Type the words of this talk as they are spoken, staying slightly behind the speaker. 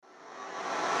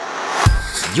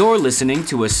You're listening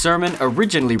to a sermon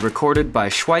originally recorded by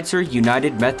Schweitzer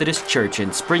United Methodist Church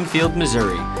in Springfield,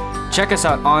 Missouri. Check us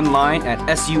out online at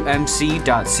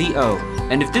sumc.co.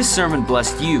 And if this sermon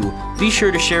blessed you, be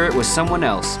sure to share it with someone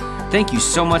else. Thank you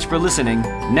so much for listening.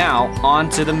 Now, on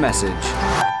to the message.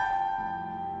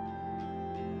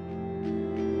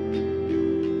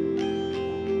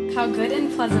 How good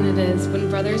and pleasant it is when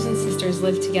brothers and sisters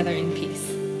live together in peace.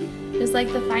 It is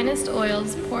like the finest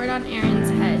oils poured on Aaron's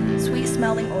head,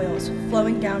 sweet-smelling oils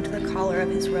flowing down to the collar of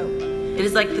his robe. It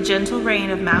is like the gentle rain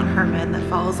of Mount Hermon that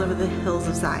falls over the hills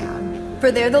of Zion.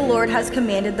 For there the Lord has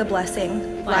commanded the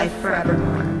blessing, life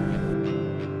forevermore.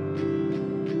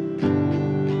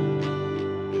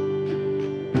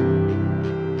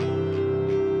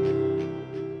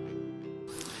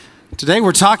 Today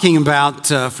we're talking about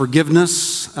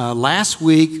forgiveness. Last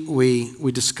week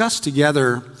we discussed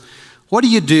together, what do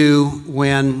you do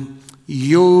when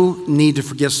you need to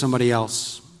forgive somebody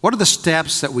else? What are the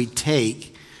steps that we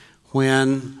take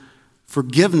when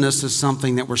forgiveness is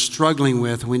something that we're struggling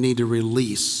with, we need to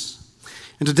release?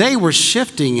 And today we're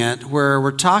shifting it where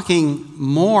we're talking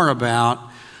more about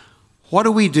what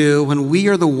do we do when we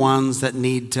are the ones that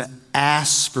need to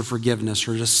ask for forgiveness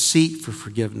or to seek for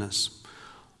forgiveness?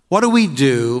 What do we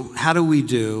do? How do we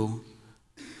do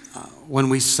when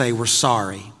we say we're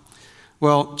sorry?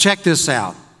 Well, check this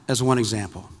out as one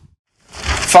example.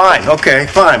 Fine, okay,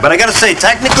 fine. But I gotta say,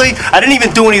 technically, I didn't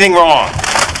even do anything wrong.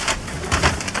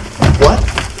 What?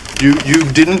 You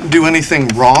didn't do anything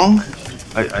wrong?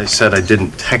 I said I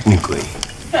didn't technically.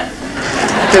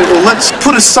 Okay, well, let's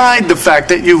put aside the fact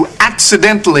that you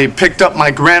accidentally picked up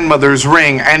my grandmother's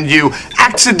ring and you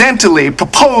accidentally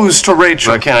proposed to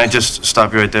Rachel. Can I just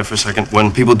stop you right there for a second?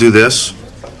 When people do this,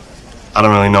 I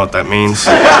don't really know what that means.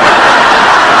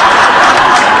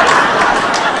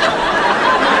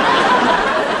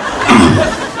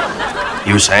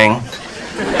 You were saying?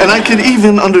 And I can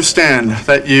even understand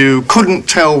that you couldn't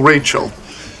tell Rachel.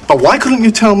 But why couldn't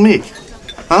you tell me?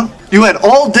 Huh? You had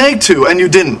all day to, and you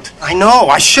didn't. I know,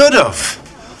 I should have.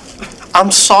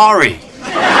 I'm sorry.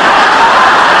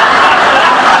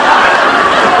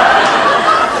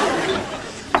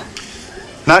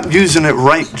 Not using it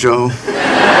right, Joe.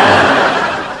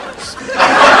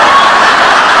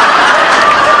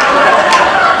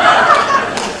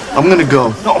 I'm gonna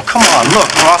go. No, come on,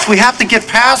 look, Ross, we have to get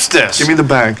past this. Give me the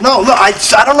bag. No, look, I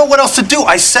don't know what else to do.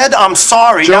 I said I'm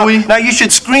sorry. Joey. Now you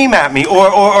should scream at me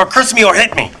or curse me or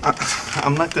hit me.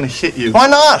 I'm not gonna hit you. Why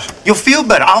not? You'll feel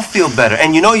better. I'll feel better.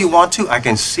 And you know you want to. I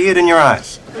can see it in your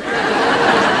eyes.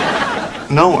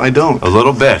 No, I don't. A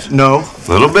little bit. No.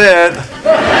 A little bit.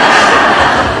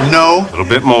 No. A little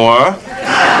bit more.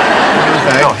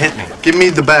 No, hit me. Give me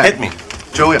the bag. Hit me.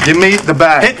 Joey, give me the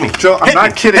bag. Hit me. Joe, I'm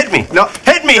not kidding. Hit me. No.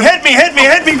 Hit me. Hit me. Hit me.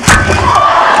 Hit me.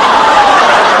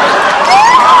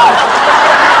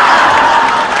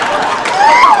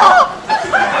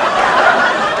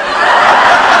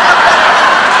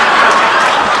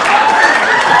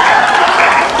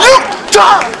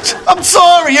 I'm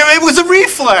sorry, it was a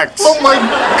reflex. Oh my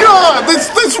God,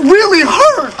 this really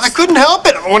hurts. I couldn't help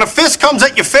it. When a fist comes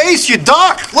at your face, you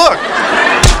duck. Look.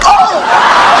 Oh!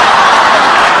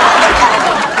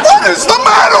 What is the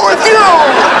matter with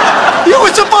you? You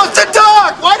were supposed to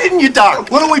duck. Why didn't you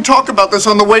duck? Why don't we talk about this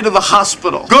on the way to the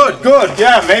hospital? Good.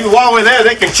 Yeah, maybe while we're there,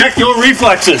 they can check your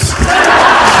reflexes.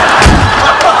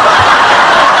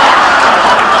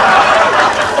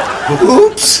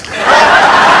 Oops.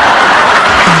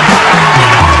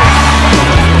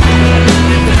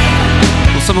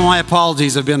 Some of my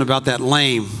apologies have been about that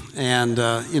lame, and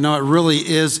it really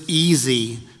is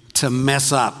easy to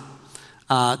mess up,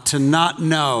 to not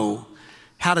know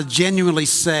how to genuinely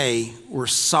say we're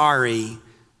sorry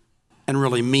and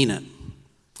really mean it.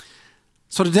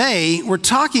 So today we're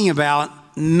talking about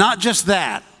not just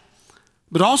that,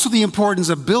 but also the importance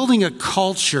of building a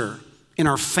culture in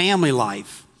our family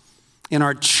life, in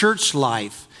our church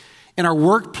life, in our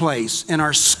workplace, in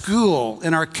our school,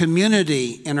 in our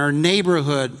community, in our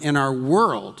neighborhood, in our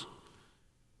world.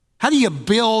 How do you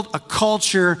build a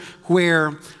culture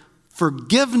where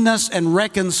forgiveness and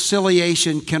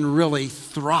reconciliation can really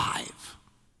thrive?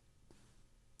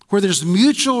 Where there's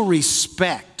mutual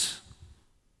respect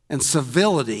and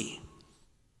civility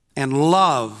and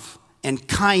love and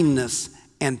kindness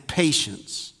and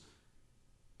patience.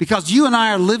 Because you and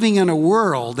I are living in a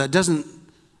world that doesn't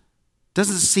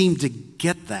seem to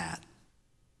get that.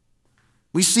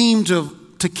 We seem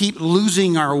to keep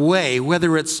losing our way,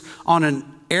 whether it's on an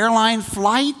airline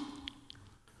flight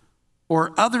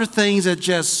or other things that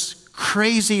just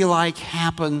crazy like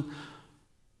happen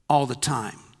all the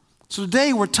time. So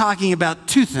today we're talking about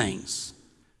two things.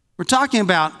 We're talking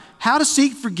about how to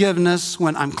seek forgiveness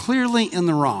when I'm clearly in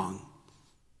the wrong.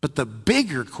 But the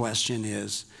bigger question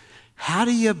is, how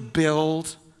do you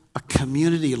build a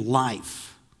community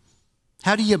life?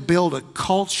 How do you build a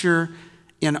culture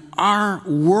in our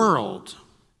world,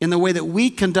 in the way that we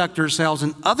conduct ourselves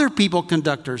and other people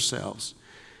conduct ourselves,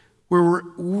 where we're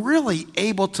really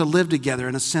able to live together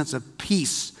in a sense of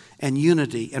peace and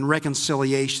unity and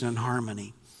reconciliation and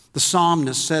harmony? The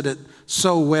psalmist said it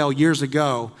so well years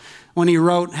ago when he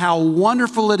wrote, "How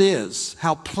wonderful it is,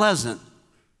 how pleasant,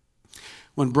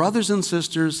 when brothers and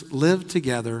sisters live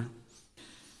together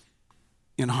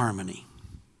in harmony."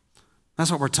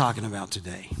 That's what we're talking about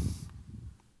today.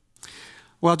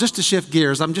 Well, just to shift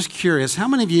gears, I'm just curious, how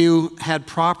many of you had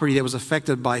property that was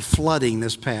affected by flooding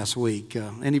this past week?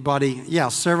 Anybody? Yeah,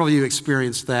 several of you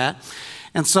experienced that.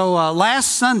 And so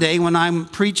last Sunday when I'm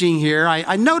preaching here,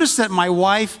 I noticed that my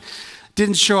wife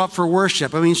didn't show up for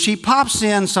worship. I mean, she pops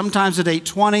in sometimes at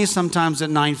 8:20, sometimes at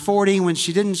 9:40. When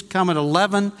she didn't come at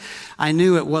 11, I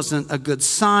knew it wasn't a good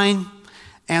sign.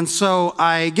 And so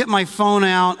I get my phone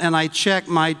out and I check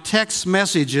my text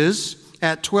messages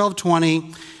at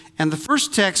 12:20. And the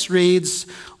first text reads,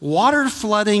 "Water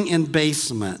flooding in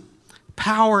basement,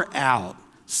 power out,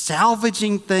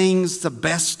 salvaging things the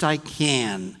best I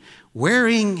can,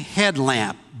 wearing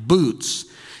headlamp, boots,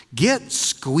 get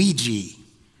squeegee."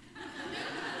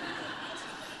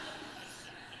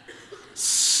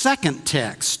 Second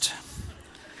text,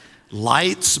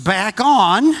 "Lights back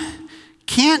on,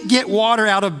 can't get water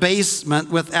out of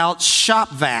basement without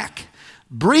shop vac.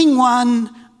 Bring one,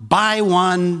 buy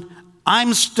one,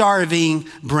 I'm starving,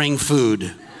 bring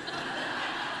food."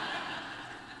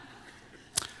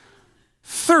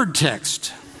 Third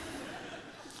text.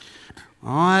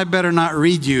 Oh, I better not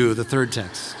read you the third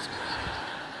text.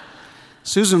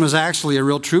 Susan was actually a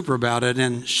real trooper about it,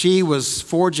 and she was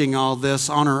forging all this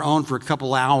on her own for a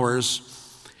couple hours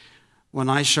when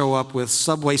I show up with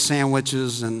Subway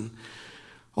sandwiches and,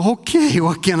 okay,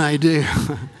 what can I do?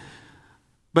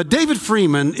 But David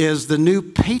Freeman is the new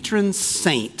patron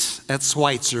saint at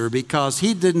Schweitzer because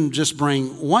he didn't just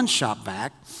bring one shop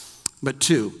vac, but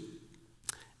two.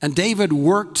 And David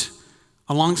worked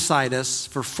alongside us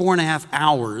for 4.5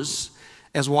 hours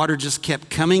as water just kept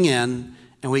coming in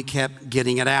and we kept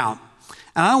getting it out.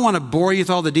 And I don't want to bore you with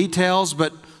all the details,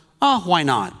 but why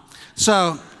not?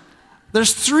 So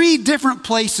there's 3 different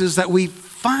places that we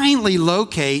finally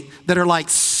locate that are like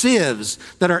sieves,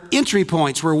 that are entry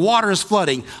points where water is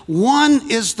flooding. One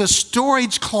is the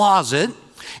storage closet.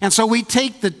 And so we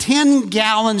take the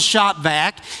 10-gallon shop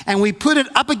vac and we put it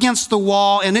up against the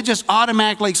wall and it just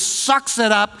automatically sucks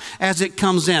it up as it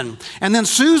comes in. And then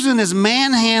Susan is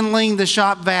manhandling the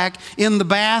shop vac in the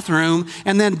bathroom.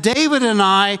 And then David and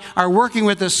I are working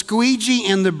with the squeegee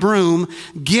and the broom,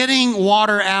 getting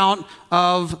water out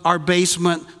of our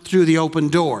basement through the open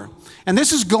door. And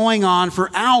this is going on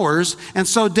for hours. And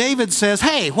so David says,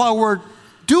 "Hey, while we're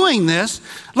doing this,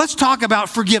 let's talk about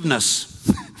forgiveness."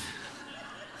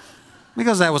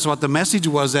 Because that was what the message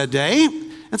was that day.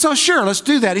 And so sure, let's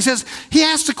do that. He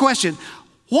asked the question,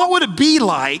 what would it be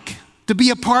like to be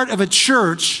a part of a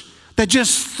church that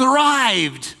just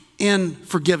thrived in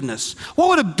forgiveness? What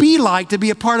would it be like to be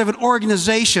a part of an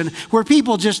organization where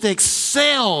people just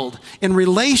excelled in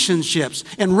relationships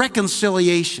and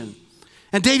reconciliation?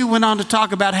 And David went on to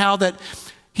talk about how that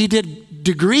he did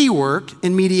degree work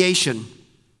in mediation.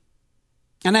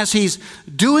 And as he's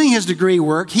doing his degree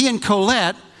work, he and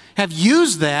Colette have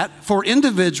used that for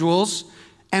individuals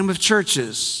and with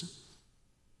churches.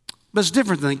 But it's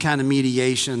different than the kind of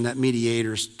mediation that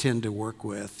mediators tend to work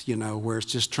with, where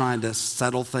it's just trying to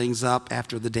settle things up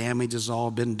after the damage has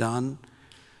all been done,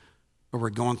 or we're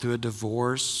going through a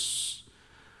divorce,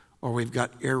 or we've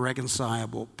got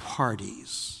irreconcilable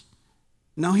parties.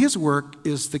 No, his work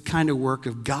is the kind of work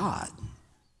of God.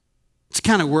 It's the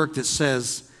kind of work that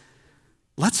says,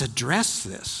 let's address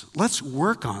this. Let's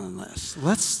work on this.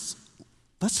 Let's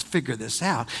figure this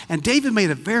out. And David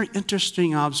made a very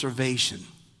interesting observation.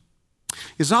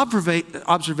 His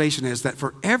observation is that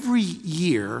for every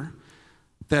year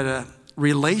that a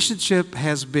relationship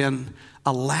has been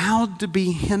allowed to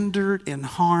be hindered and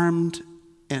harmed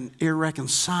and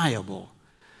irreconcilable,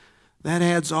 that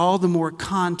adds all the more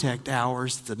contact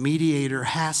hours the mediator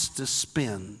has to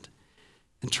spend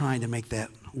in trying to make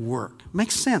that work.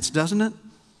 Makes sense, doesn't it?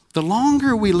 The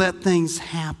longer we let things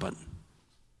happen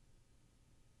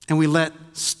and we let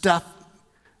stuff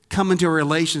come into a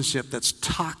relationship that's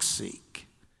toxic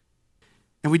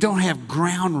and we don't have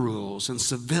ground rules and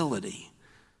civility,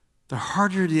 the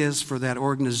harder it is for that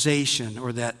organization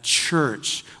or that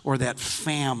church or that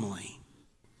family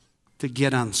to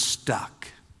get unstuck.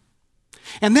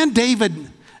 And then David,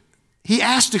 he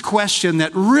asked a question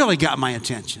that really got my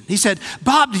attention. He said,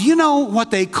 Bob, do you know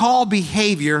what they call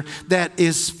behavior that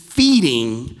is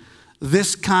feeding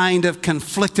this kind of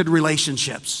conflicted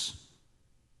relationships?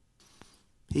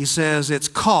 He says it's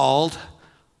called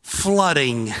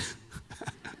flooding.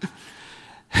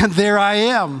 And there I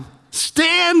am,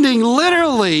 standing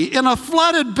literally in a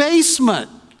flooded basement.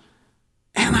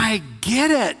 And I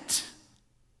get it.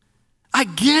 I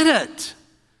get it.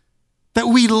 That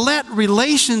we let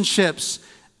relationships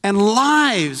and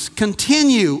lives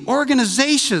continue,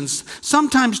 organizations,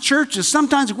 sometimes churches,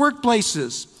 sometimes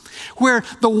workplaces, where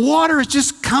the water is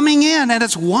just coming in, and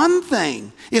it's one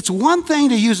thing. It's one thing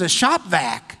to use a shop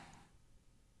vac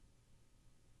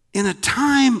in a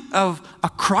time of a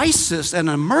crisis and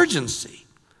an emergency.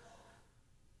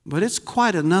 But it's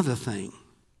quite another thing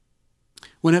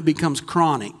when it becomes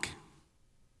chronic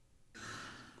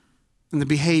and the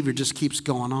behavior just keeps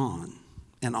going on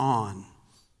and on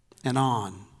and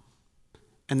on.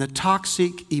 And the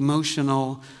toxic,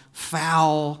 emotional,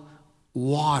 foul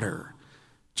water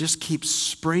just keeps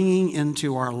springing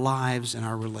into our lives and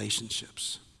our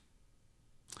relationships.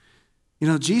 You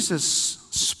know, Jesus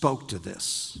spoke to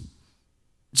this.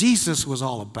 Jesus was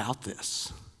all about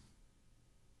this.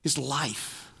 His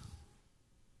life,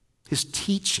 his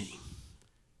teaching,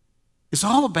 is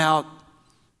all about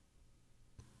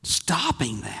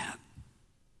stopping that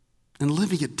and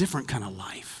living a different kind of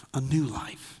life, a new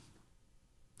life.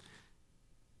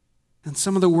 And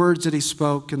some of the words that he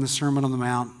spoke in the Sermon on the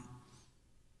Mount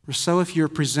were, so if you're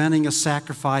presenting a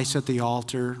sacrifice at the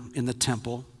altar in the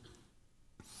temple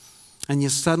and you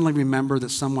suddenly remember that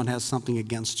someone has something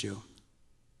against you,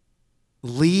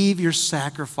 leave your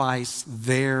sacrifice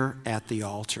there at the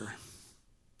altar.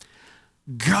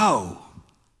 Go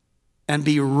and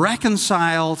be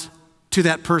reconciled to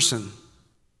that person.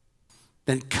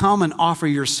 Then come and offer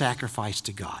your sacrifice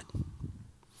to God.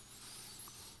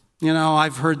 You know,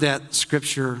 I've heard that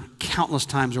scripture countless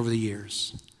times over the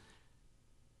years.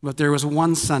 But there was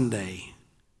one Sunday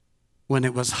when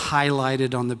it was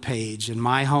highlighted on the page. In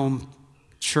my home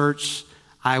church,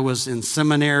 I was in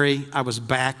seminary. I was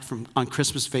back on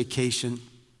Christmas vacation.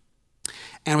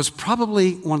 And it was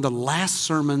probably one of the last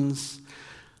sermons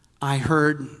I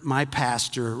heard my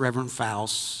pastor, Reverend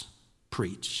Faust,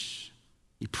 preach.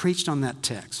 He preached on that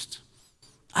text.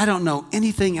 I don't know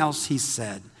anything else he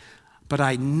said, but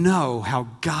I know how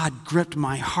God gripped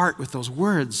my heart with those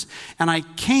words. And I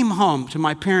came home to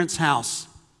my parents' house,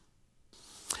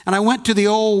 and I went to the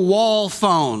old wall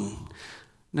phone.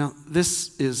 Now,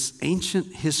 this is ancient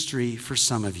history for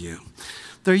some of you.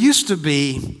 There used to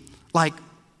be like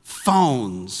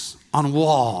phones on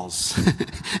walls,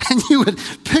 and you would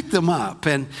pick them up.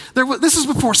 And this is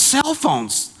before cell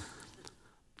phones.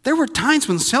 There were times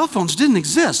when cell phones didn't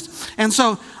exist. And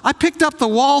so I picked up the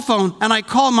wall phone and I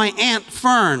called my Aunt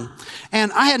Fern.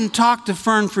 And I hadn't talked to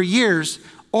Fern for years,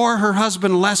 or her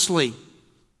husband Leslie,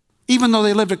 even though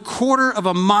they lived a quarter of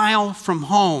a mile from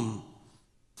home.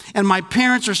 And my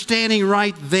parents are standing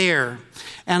right there.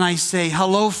 And I say,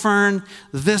 hello, Fern,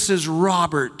 this is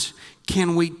Robert.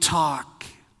 Can we talk?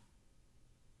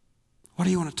 What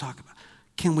do you want to talk about?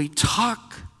 Can we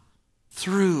talk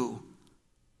through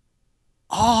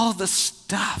all the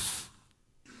stuff,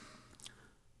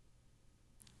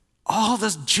 all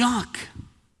this junk?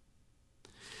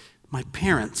 My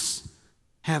parents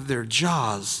have their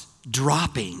jaws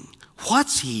dropping.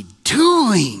 What's he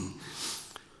doing?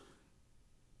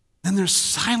 Then there's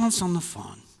silence on the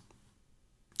phone.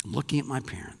 I'm looking at my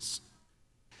parents.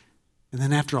 And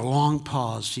then after a long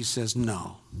pause, she says,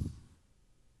 no.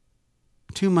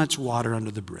 Too much water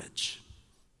under the bridge.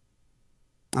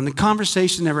 And the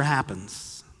conversation never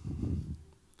happens.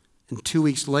 And 2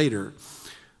 weeks later,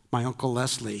 my Uncle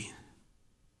Leslie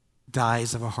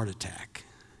dies of a heart attack.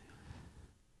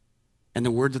 And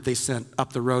the word that they sent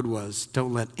up the road was,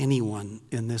 don't let anyone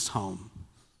in this home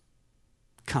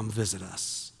come visit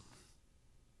us.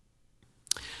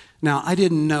 Now, I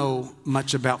didn't know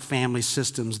much about family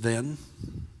systems then.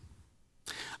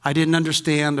 I didn't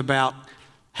understand about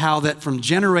how that from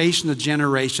generation to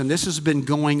generation, this has been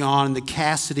going on in the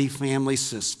Casady family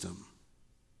system.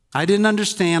 I didn't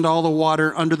understand all the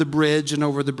water under the bridge and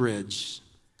over the bridge.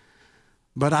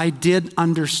 But I did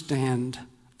understand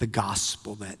the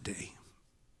gospel that day.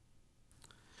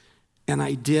 And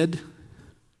I did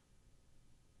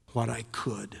what I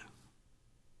could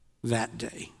that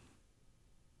day.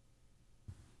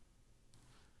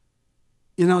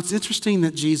 You know, it's interesting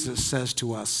that Jesus says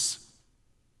to us,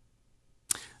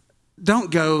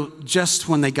 don't go just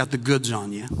when they got the goods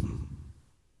on you.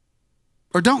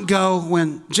 Or don't go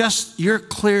when just you're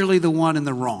clearly the one in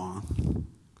the wrong.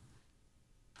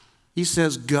 He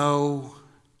says, go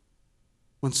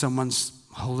when someone's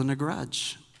holding a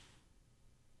grudge.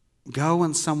 Go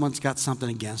when someone's got something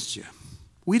against you.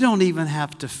 We don't even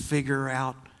have to figure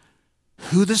out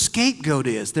who the scapegoat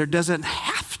is. There doesn't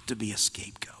have to be a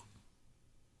scapegoat.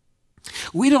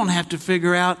 We don't have to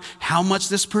figure out how much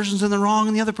this person's in the wrong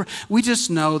and the other person. We just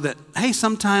know that, hey,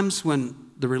 sometimes when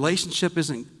the relationship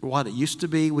isn't what it used to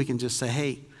be, we can just say,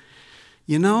 hey,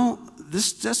 you know,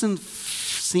 this doesn't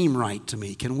seem right to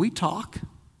me. Can we talk?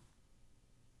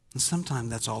 And sometimes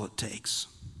that's all it takes.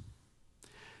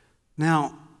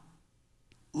 Now,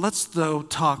 let's, though,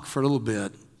 talk for a little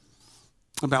bit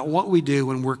about what we do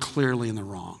when we're clearly in the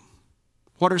wrong.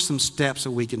 What are some steps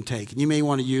that we can take? And you may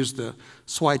want to use the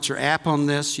Schweitzer app on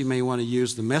this. You may want to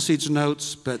use the message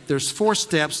notes. But there's 4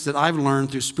 steps that I've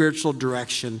learned through spiritual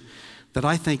direction that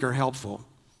I think are helpful.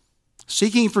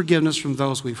 Seeking forgiveness from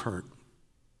those we've hurt.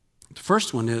 The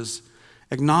first one is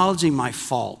acknowledging my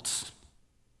faults.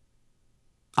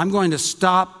 I'm going to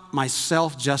stop my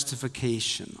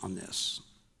self-justification on this.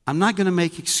 I'm not going to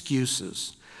make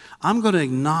excuses. I'm going to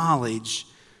acknowledge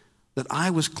that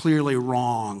I was clearly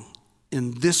wrong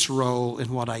in this role,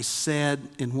 in what I said,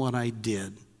 in what I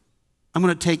did. I'm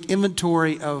going to take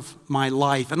inventory of my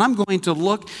life, and I'm going to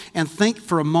look and think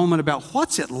for a moment about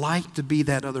what's it like to be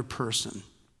that other person.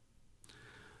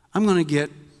 I'm going to get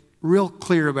real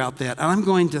clear about that, and I'm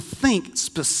going to think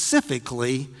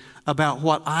specifically about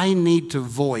what I need to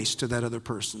voice to that other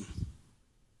person.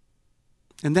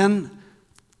 And then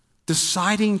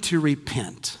deciding to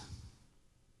repent.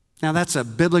 Now, that's a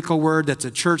biblical word, that's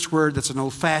a church word, that's an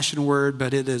old-fashioned word,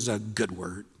 but it is a good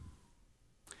word.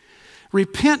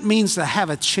 Repent means to have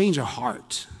a change of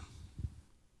heart.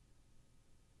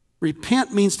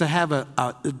 Repent means to have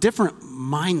a different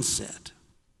mindset.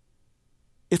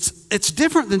 It's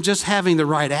different than just having the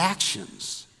right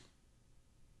actions.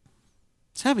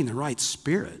 It's having the right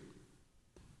spirit.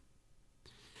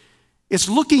 It's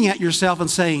looking at yourself and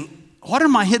saying, what are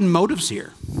my hidden motives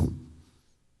here?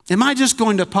 Am I just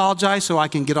going to apologize so I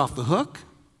can get off the hook?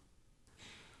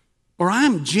 Or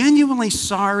I'm genuinely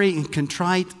sorry and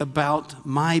contrite about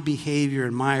my behavior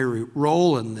and my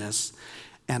role in this,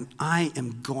 and I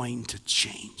am going to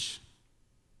change.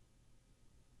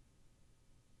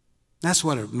 That's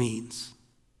what it means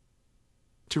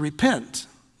to repent.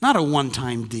 Not a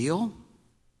one-time deal.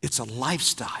 It's a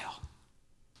lifestyle.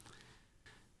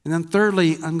 And then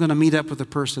thirdly, I'm going to meet up with the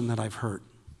person that I've hurt.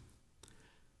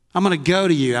 I'm going to go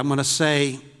to you. I'm going to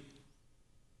say,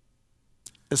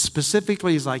 as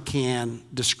specifically as I can,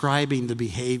 describing the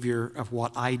behavior of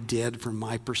what I did from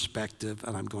my perspective,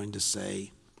 and I'm going to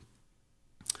say,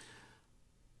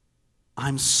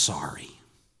 I'm sorry.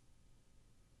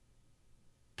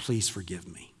 Please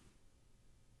forgive me.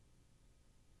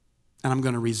 And I'm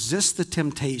going to resist the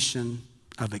temptation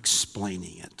of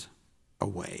explaining it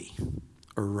away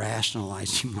or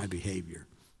rationalizing my behavior.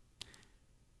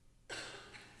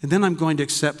 And then I'm going to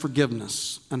accept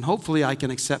forgiveness. And hopefully I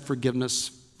can accept forgiveness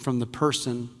from the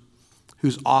person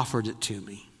who's offered it to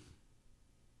me.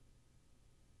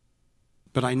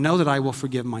 But I know that I will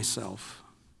forgive myself.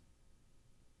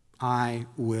 I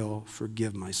will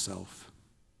forgive myself.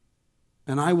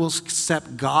 And I will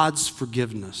accept God's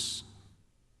forgiveness.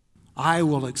 I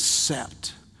will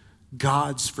accept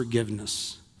God's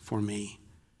forgiveness for me.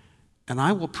 And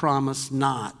I will promise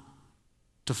not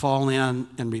to fall in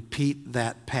and repeat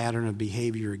that pattern of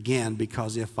behavior again,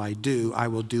 because if I do, I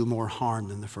will do more harm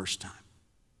than the first time.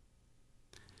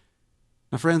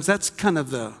 Now, friends, that's kind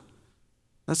of the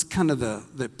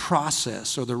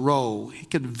process or the role.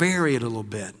 It can vary a little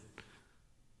bit,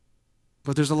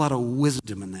 but there's a lot of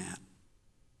wisdom in that.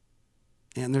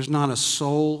 And there's not a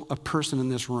soul, a person in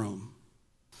this room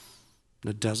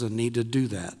that doesn't need to do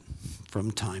that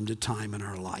from time to time in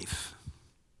our life.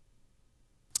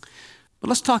 But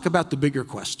let's talk about the bigger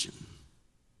question.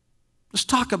 Let's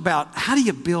talk about, how do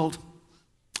you build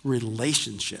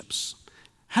relationships?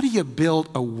 How do you build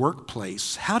a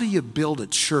workplace? How do you build a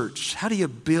church? How do you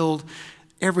build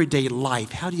everyday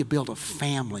life? How do you build a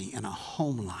family and a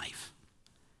home life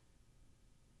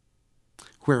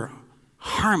where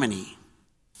harmony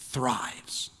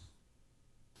thrives?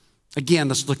 Again,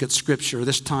 let's look at Scripture,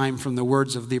 this time from the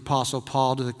words of the Apostle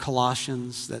Paul to the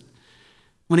Colossians, that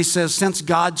when he says, since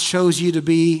God chose you to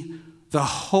be the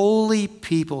holy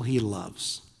people he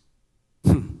loves,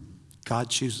 God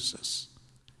chooses us.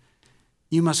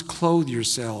 You must clothe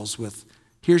yourselves with,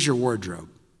 here's your wardrobe.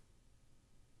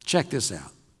 Check this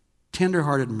out.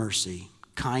 Tender-hearted mercy,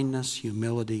 kindness,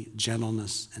 humility,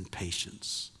 gentleness, and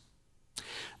patience.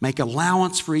 Make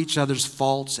allowance for each other's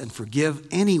faults and forgive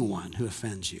anyone who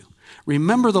offends you.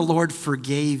 Remember, the Lord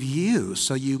forgave you,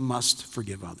 so you must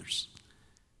forgive others.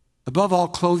 Above all,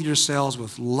 clothe yourselves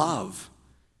with love,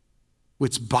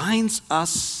 which binds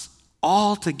us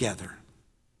all together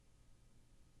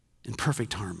in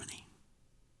perfect harmony.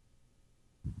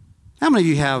 How many of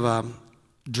you have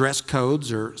dress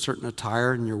codes or certain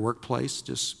attire in your workplace?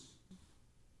 Just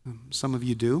some of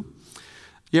you do.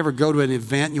 You ever go to an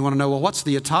event and you want to know, well, what's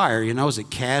the attire? You know, is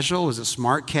it casual? Is it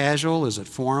smart casual? Is it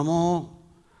formal?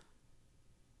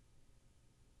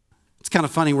 It's kind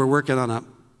of funny. We're working on a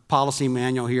policy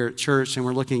manual here at church, and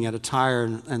we're looking at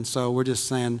attire, and so we're just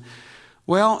saying,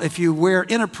 well, if you wear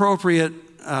inappropriate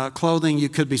clothing, you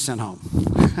could be sent home.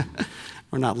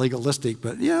 We're not legalistic,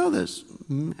 but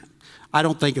I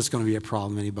don't think it's going to be a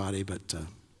problem, anybody, but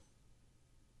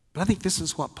I think this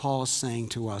is what Paul is saying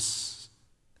to us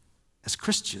as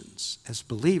Christians, as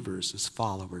believers, as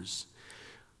followers.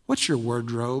 What's your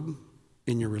wardrobe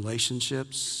in your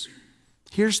relationships?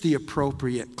 Here's the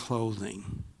appropriate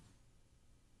clothing.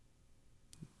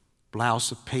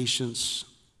 Blouse of patience,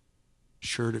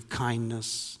 shirt of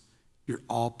kindness. Your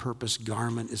all-purpose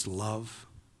garment is love.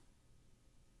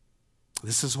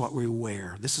 This is what we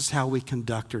wear. This is how we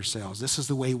conduct ourselves. This is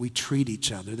the way we treat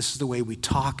each other. This is the way we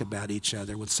talk about each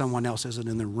other when someone else isn't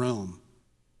in the room.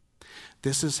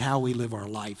 This is how we live our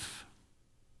life.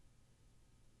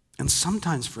 And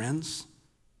sometimes, friends,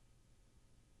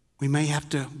 we may have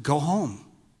to go home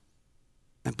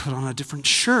and put on a different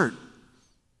shirt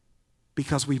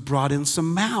because we brought in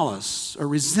some malice or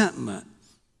resentment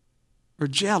or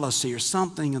jealousy or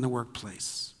something in the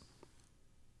workplace.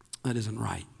 That isn't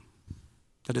right.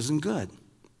 That isn't good.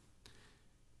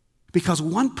 Because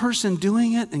one person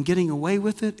doing it and getting away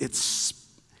with it,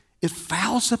 it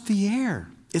fouls up the air.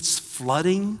 It's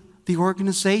flooding the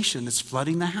organization. It's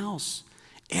flooding the house.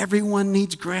 Everyone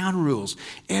needs ground rules.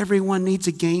 Everyone needs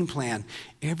a game plan.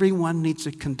 Everyone needs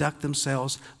to conduct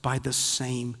themselves by the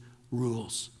same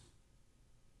rules,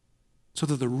 so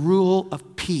that the rule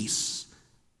of peace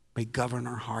may govern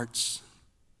our hearts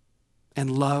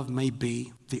and love may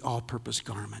be the all-purpose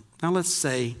garment. Now let's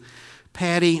say,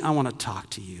 Patty, I want to talk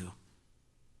to you.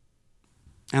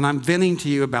 And I'm venting to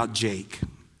you about Jake.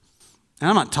 And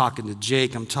I'm not talking to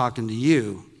Jake, I'm talking to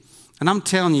you. And I'm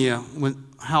telling you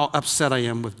how upset I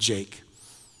am with Jake.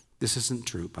 This isn't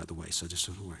true, by the way, so just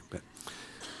don't worry.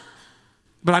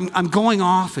 But I'm going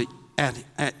off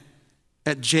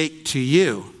at Jake to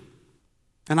you.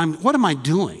 And what am I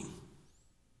doing?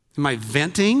 Am I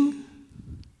venting?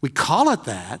 We call it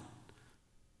that.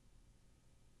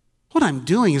 What I'm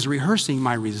doing is rehearsing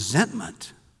my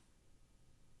resentment.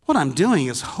 What I'm doing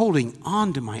is holding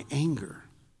on to my anger.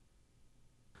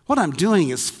 What I'm doing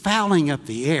is fouling up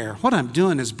the air. What I'm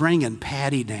doing is bringing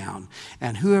Patty down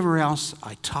and whoever else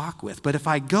I talk with. But if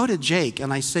I go to Jake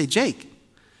and I say, Jake,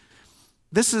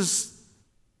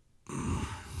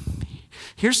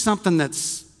 here's something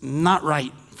that's not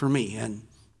right for me. And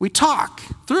we talk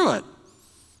through it.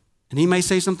 And he may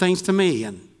say some things to me.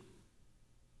 And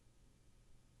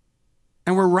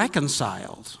we're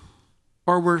reconciled.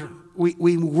 Or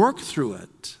we work through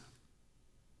it.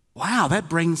 Wow, that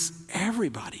brings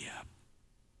everybody up.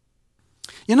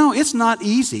 You know, it's not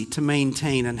easy to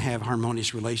maintain and have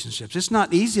harmonious relationships. It's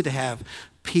not easy to have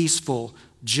peaceful,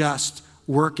 just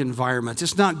work environments.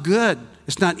 It's not good.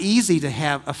 It's not easy to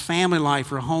have a family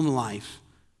life or a home life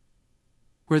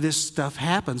where this stuff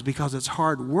happens because it's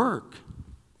hard work.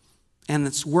 And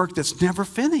it's work that's never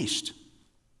finished.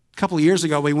 A couple of years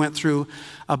ago, we went through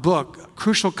a book,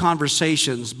 Crucial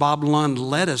Conversations. Bob Lund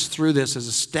led us through this as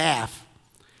a staff.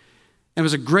 It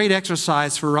was a great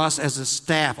exercise for us as a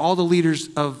staff, all the leaders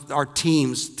of our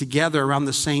teams together around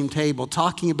the same table,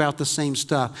 talking about the same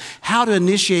stuff, how to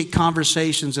initiate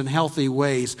conversations in healthy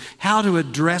ways, how to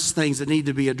address things that need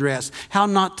to be addressed, how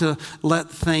not to let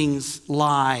things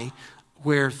lie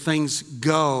where things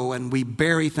go and we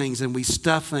bury things and we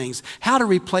stuff things, how to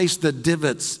replace the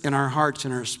divots in our hearts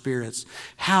and our spirits,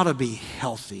 how to be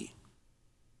healthy.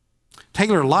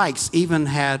 Taylor Likes even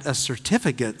had a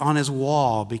certificate on his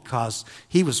wall because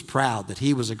he was proud that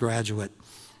he was a graduate.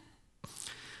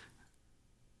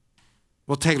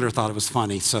 Well, Taylor thought it was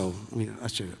funny, so I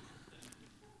should.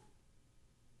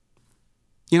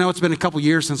 You know, it's been a couple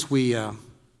years since we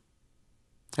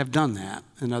have done that,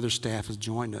 and other staff has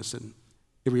joined us, and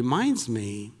it reminds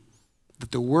me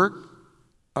that the work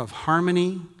of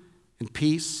harmony and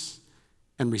peace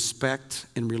and respect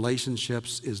in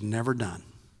relationships is never done.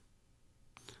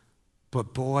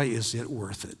 But boy, is it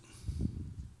worth it.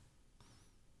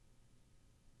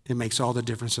 It makes all the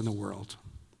difference in the world.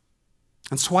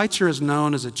 And Schweitzer is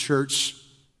known as a church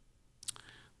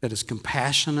that is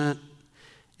compassionate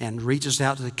and reaches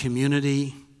out to the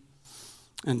community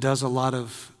and does a lot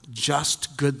of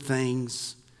just good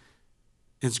things.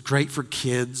 It's great for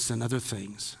kids and other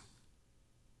things.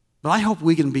 But I hope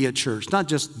we can be a church, not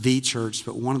just the church,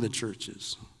 but one of the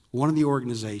churches, one of the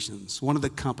organizations, one of the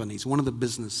companies, one of the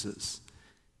businesses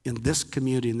in this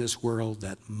community, in this world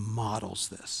that models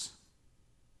this.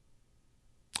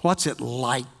 What's it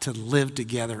like to live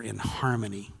together in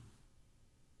harmony?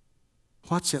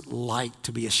 What's it like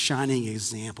to be a shining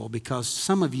example? Because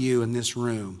some of you in this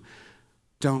room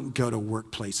don't go to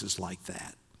workplaces like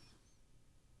that.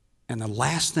 And the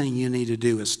last thing you need to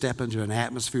do is step into an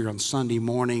atmosphere on Sunday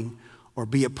morning or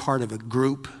be a part of a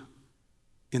group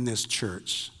in this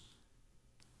church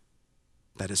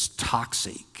that is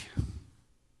toxic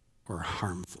or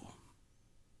harmful.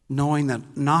 Knowing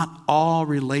that not all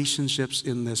relationships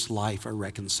in this life are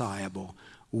reconcilable,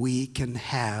 we can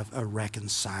have a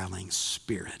reconciling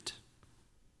spirit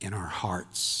in our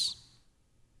hearts.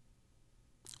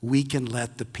 We can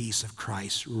let the peace of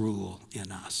Christ rule in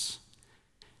us.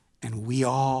 And we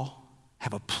all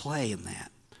have a play in that.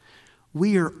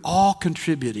 We are all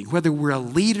contributing. Whether we're a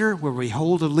leader, where we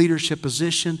hold a leadership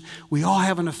position, we all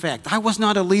have an effect. I was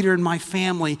not a leader in my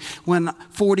family when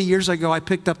 40 years ago I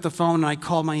picked up the phone and I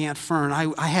called my Aunt Fern.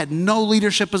 I had no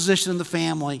leadership position in the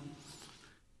family.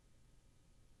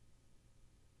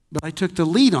 But I took the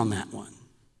lead on that one.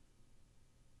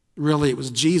 Really, it was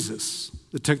Jesus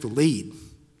that took the lead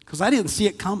because I didn't see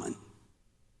it coming.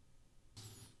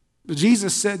 But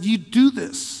Jesus said, you do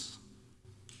this.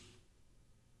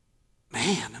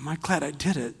 Man, am I glad I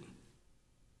did it.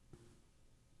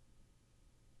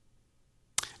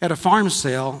 At a farm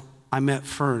sale, I met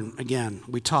Fern again.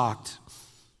 We talked.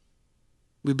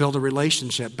 We built a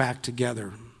relationship back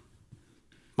together.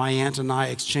 My aunt and I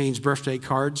exchanged birthday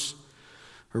cards.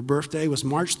 Her birthday was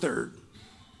March 3rd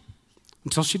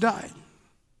until she died.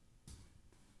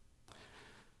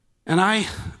 And I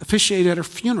officiated at her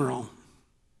funeral.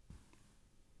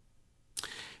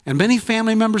 And many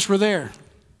family members were there.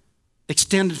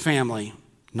 Extended family.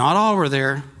 Not all were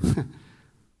there,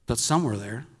 but some were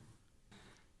there.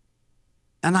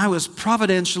 And I was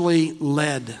providentially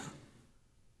led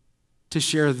to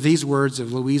share these words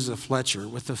of Louisa Fletcher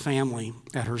with the family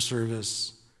at her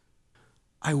service.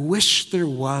 I wish there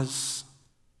was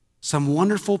some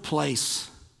wonderful place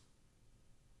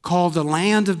called the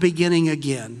land of beginning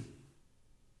again,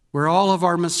 where all of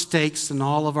our mistakes and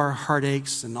all of our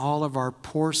heartaches and all of our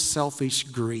poor selfish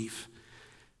grief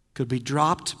could be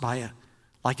dropped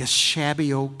like a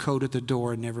shabby old coat at the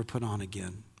door and never put on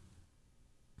again.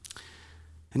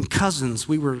 And cousins,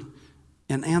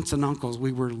 and aunts and uncles,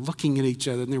 we were looking at each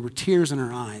other and there were tears in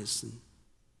our eyes. And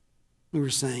we were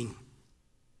saying,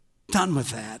 done with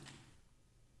that.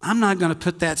 I'm not going to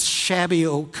put that shabby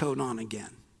old coat on again.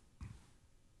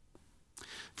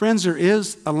 Friends, there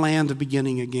is a land of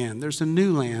beginning again. There's a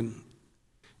new land.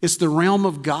 It's the realm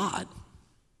of God.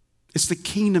 It's the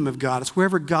kingdom of God. It's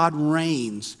wherever God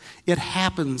reigns. It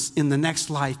happens in the next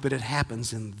life, but it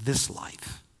happens in this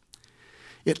life.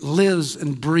 It lives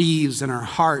and breathes in our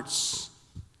hearts.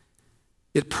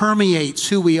 It permeates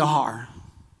who we are.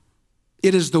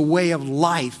 It is the way of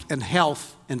life and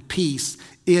health and peace.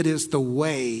 It is the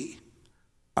way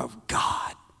of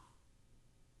God.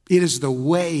 It is the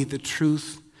way, the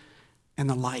truth, and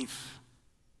the life.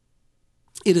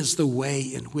 It is the way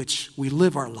in which we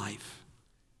live our life.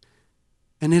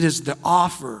 And it is the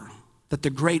offer that the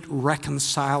great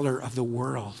reconciler of the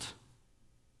world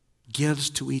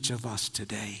gives to each of us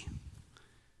today.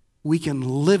 We can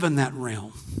live in that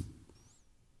realm.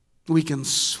 We can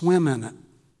swim in it.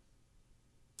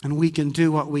 And we can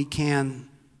do what we can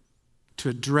to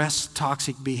address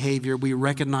toxic behavior. We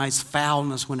recognize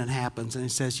foulness when it happens. And he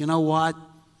says, you know what?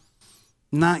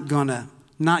 Not gonna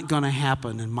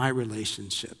happen in my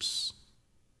relationships.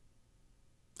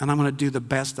 And I'm gonna do the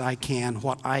best I can,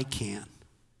 what I can,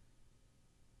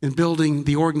 in building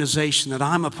the organization that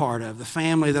I'm a part of, the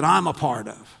family that I'm a part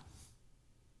of,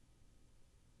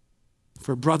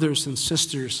 for brothers and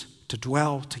sisters to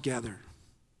dwell together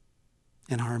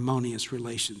in harmonious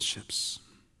relationships.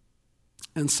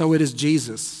 And so it is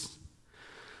Jesus,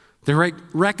 the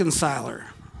reconciler,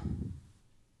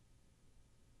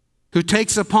 who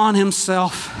takes upon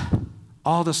himself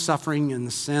all the suffering and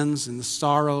the sins and the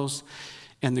sorrows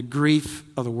and the grief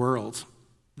of the world,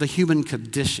 the human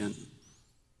condition,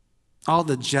 all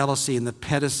the jealousy and the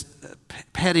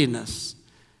pettiness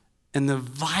and the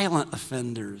violent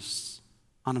offenders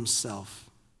on himself.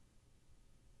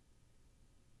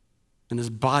 And his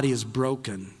body is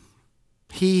broken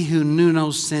He who knew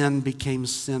no sin became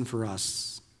sin for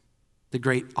us. The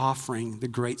great offering, the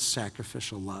great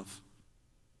sacrificial love.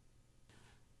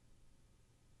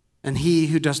 And he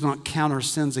who does not count our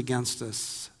sins against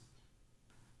us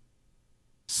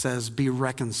says, be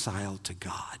reconciled to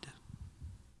God.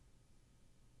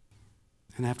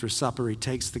 And after supper, he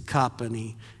takes the cup and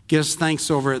he gives thanks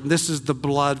over it. And this is the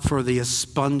blood for the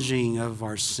expunging of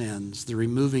our sins, the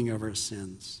removing of our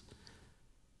sins.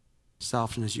 So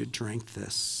often as you drink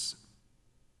this,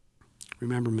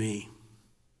 remember me.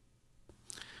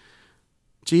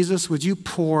 Jesus, would you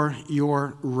pour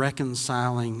your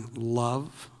reconciling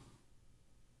love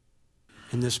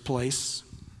in this place?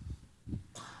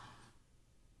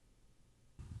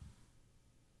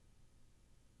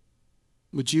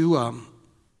 Would you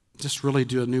just really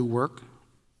do a new work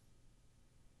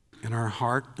in our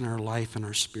heart, in our life, in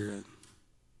our spirit?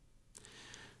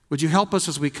 Would you help us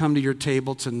as we come to your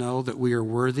table to know that we are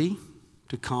worthy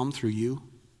to come through you?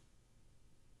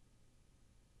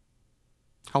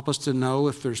 Help us to know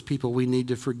if there's people we need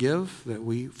to forgive, that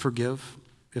we forgive.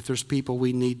 If there's people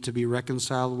we need to be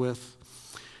reconciled with.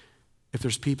 If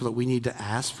there's people that we need to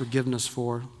ask forgiveness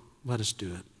for, let us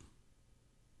do it.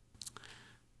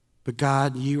 But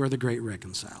God, you are the great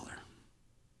reconciler.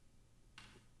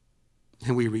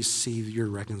 And we receive your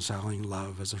reconciling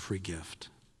love as a free gift.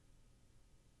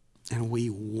 And we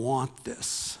want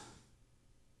this.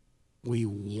 We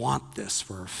want this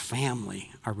for our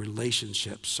family, our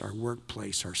relationships, our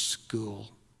workplace, our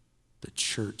school, the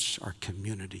church, our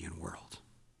community and world.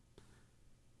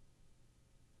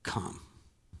 Come.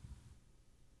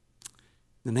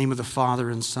 In the name of the Father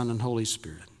and Son and Holy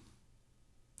Spirit.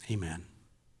 Amen.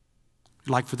 I'd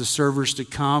like for the servers to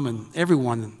come, and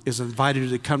everyone is invited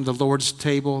to come to the Lord's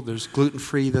table. There's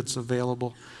gluten-free that's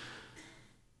available.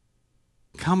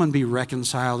 Come and be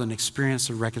reconciled and experience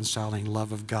the reconciling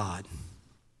love of God.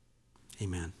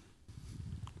 Amen.